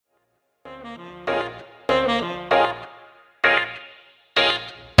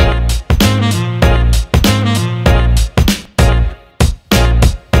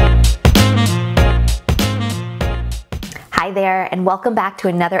there, and welcome back to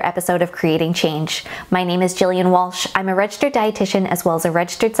another episode of Creating Change. My name is Jillian Walsh. I'm a registered dietitian as well as a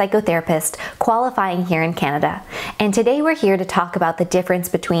registered psychotherapist qualifying here in Canada. And today we're here to talk about the difference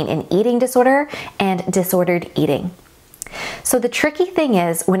between an eating disorder and disordered eating. So the tricky thing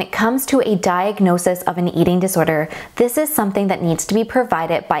is, when it comes to a diagnosis of an eating disorder, this is something that needs to be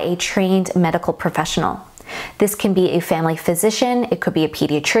provided by a trained medical professional. This can be a family physician, it could be a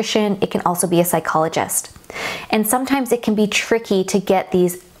pediatrician, it can also be a psychologist. And sometimes it can be tricky to get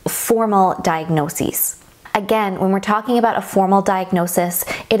these formal diagnoses. Again, when we're talking about a formal diagnosis,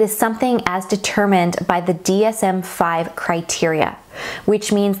 it is something as determined by the DSM-5 criteria,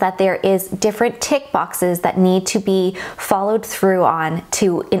 which means that there is different tick boxes that need to be followed through on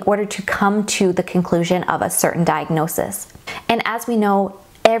in order to come to the conclusion of a certain diagnosis. And as we know,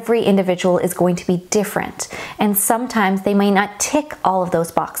 every individual is going to be different, and sometimes they may not tick all of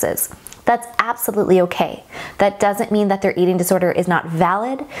those boxes. That's absolutely okay. That doesn't mean that their eating disorder is not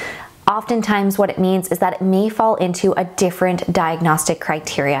valid. Oftentimes what it means is that it may fall into a different diagnostic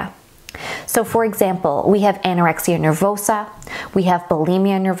criteria. So for example, we have anorexia nervosa, we have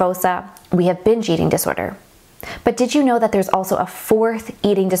bulimia nervosa, we have binge eating disorder. But did you know that there's also a fourth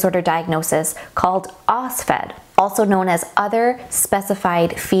eating disorder diagnosis called OSFED, also known as Other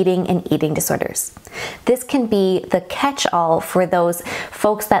Specified Feeding and Eating Disorders? This can be the catch-all for those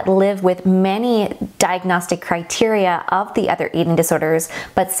folks that live with many diagnostic criteria of the other eating disorders,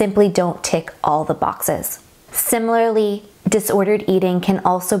 but simply don't tick all the boxes. Similarly, disordered eating can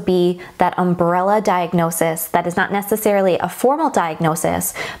also be that umbrella diagnosis that is not necessarily a formal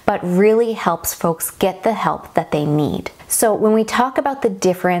diagnosis, but really helps folks get the help that they need. So when we talk about the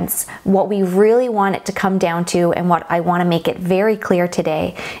difference, what we really want it to come down to, and what I want to make it very clear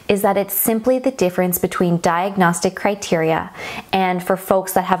today, is that it's simply the difference between diagnostic criteria. And for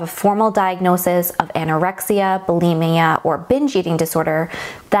folks that have a formal diagnosis of anorexia, bulimia, or binge eating disorder,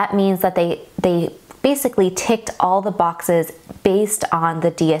 that means that they basically ticked all the boxes based on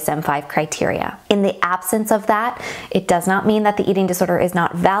the DSM-5 criteria. In the absence of that, it does not mean that the eating disorder is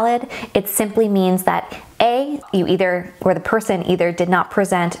not valid. It simply means that the person either did not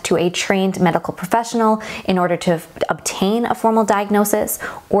present to a trained medical professional in order to obtain a formal diagnosis,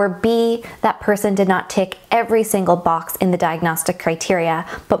 or B, that person did not tick every single box in the diagnostic criteria,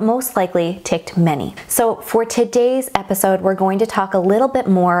 but most likely ticked many. So for today's episode, we're going to talk a little bit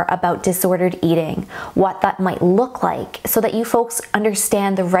more about disordered eating, what that might look like, so that you folks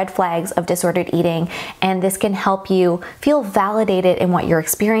understand the red flags of disordered eating, and this can help you feel validated in what you're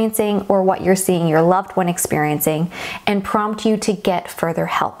experiencing or what you're seeing your loved one experiencing, and prompt you to get further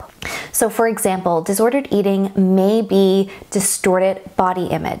help. So for example, disordered eating may be distorted body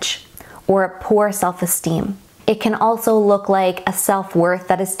image or a poor self-esteem. It can also look like a self-worth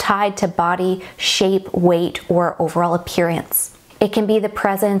that is tied to body, shape, weight, or overall appearance. It can be the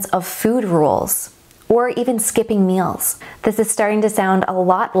presence of food rules, or even skipping meals. This is starting to sound a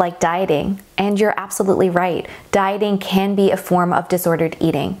lot like dieting, and you're absolutely right. Dieting can be a form of disordered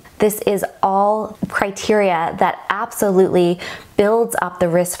eating. This is all criteria that absolutely builds up the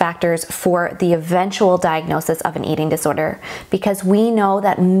risk factors for the eventual diagnosis of an eating disorder, because we know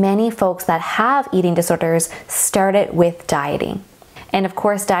that many folks that have eating disorders started with dieting. And of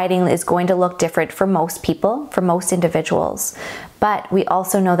course, dieting is going to look different for most people, for most individuals. But we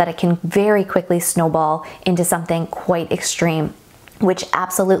also know that it can very quickly snowball into something quite extreme, which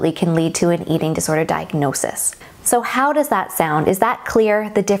absolutely can lead to an eating disorder diagnosis. So how does that sound? Is that clear,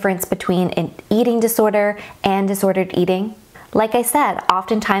 the difference between an eating disorder and disordered eating? Like I said,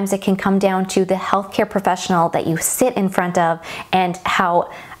 oftentimes it can come down to the healthcare professional that you sit in front of and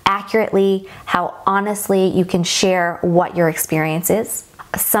how accurately, how honestly you can share what your experience is.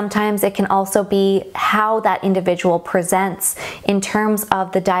 Sometimes it can also be how that individual presents in terms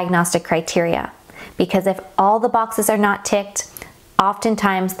of the diagnostic criteria. Because if all the boxes are not ticked,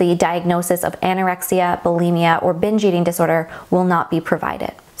 oftentimes the diagnosis of anorexia, bulimia, or binge eating disorder will not be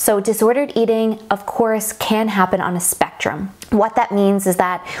provided. So disordered eating, of course, can happen on a spectrum. What that means is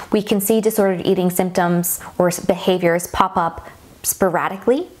that we can see disordered eating symptoms or behaviors pop up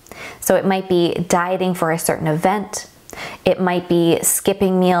sporadically. So it might be dieting for a certain event. It might be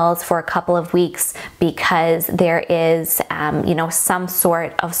skipping meals for a couple of weeks because there is, some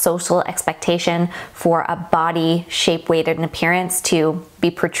sort of social expectation for a body, shape, weight, and appearance to be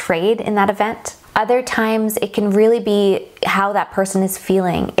portrayed in that event. Other times it can really be how that person is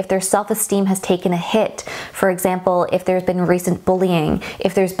feeling. If their self-esteem has taken a hit, for example, if there's been recent bullying,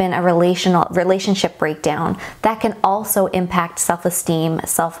 if there's been a relationship breakdown, that can also impact self-esteem,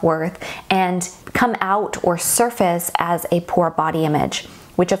 self-worth, and come out or surface as a poor body image,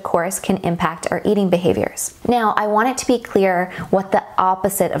 which of course can impact our eating behaviors. Now, I want it to be clear what the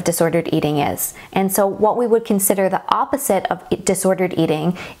opposite of disordered eating is. And so what we would consider the opposite of disordered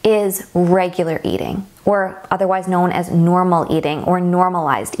eating is regular eating, or otherwise known as normal eating or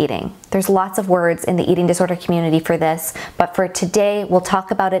normalized eating. There's lots of words in the eating disorder community for this, but for today, we'll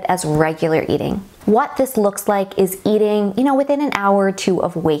talk about it as regular eating. What this looks like is eating, within an hour or two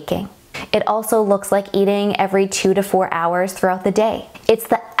of waking. It also looks like eating every 2 to 4 hours throughout the day. It's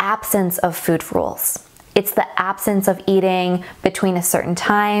the absence of food rules. It's the absence of eating between a certain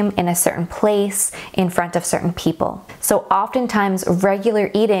time, in a certain place, in front of certain people. So oftentimes, regular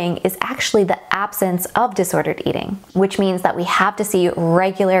eating is actually the absence of disordered eating, which means that we have to see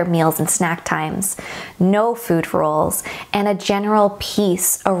regular meals and snack times, no food rules, and a general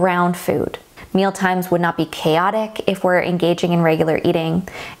peace around food. Meal times would not be chaotic if we're engaging in regular eating.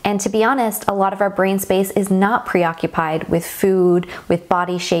 And to be honest, a lot of our brain space is not preoccupied with food, with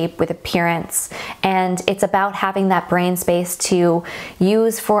body shape, with appearance. And it's about having that brain space to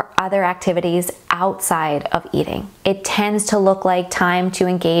use for other activities outside of eating. It tends to look like time to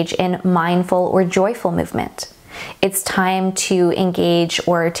engage in mindful or joyful movement. It's time to engage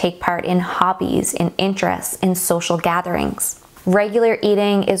or take part in hobbies, in interests, in social gatherings. Regular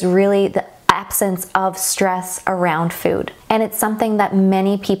eating is really the absence of stress around food. And it's something that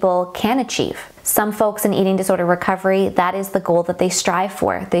many people can achieve. Some folks in eating disorder recovery, that is the goal that they strive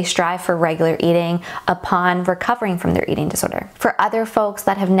for. They strive for regular eating upon recovering from their eating disorder. For other folks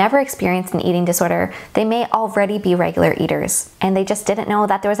that have never experienced an eating disorder, they may already be regular eaters and they just didn't know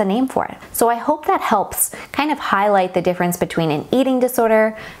that there was a name for it. So I hope that helps kind of highlight the difference between an eating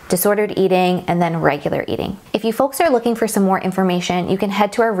disorder, disordered eating, and then regular eating. If you folks are looking for some more information, you can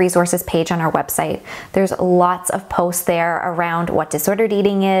head to our resources page on our website. There's lots of posts there around what disordered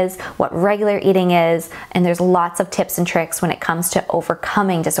eating is, what regular eating is, and there's lots of tips and tricks when it comes to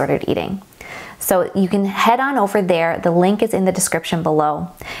overcoming disordered eating. So you can head on over there. The link is in the description below.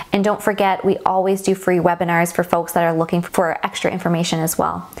 And don't forget, we always do free webinars for folks that are looking for extra information as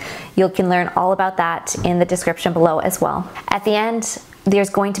well. You can learn all about that in the description below as well. At the end, there's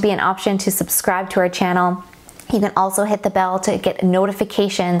going to be an option to subscribe to our channel. You can also hit the bell to get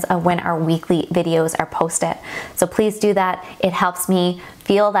notifications of when our weekly videos are posted. So please do that. It helps me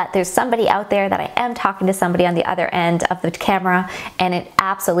feel that there's somebody out there, that I am talking to somebody on the other end of the camera, and it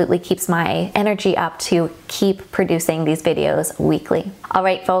absolutely keeps my energy up to keep producing these videos weekly. All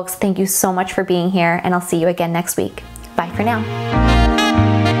right, folks, thank you so much for being here, and I'll see you again next week. Bye for now.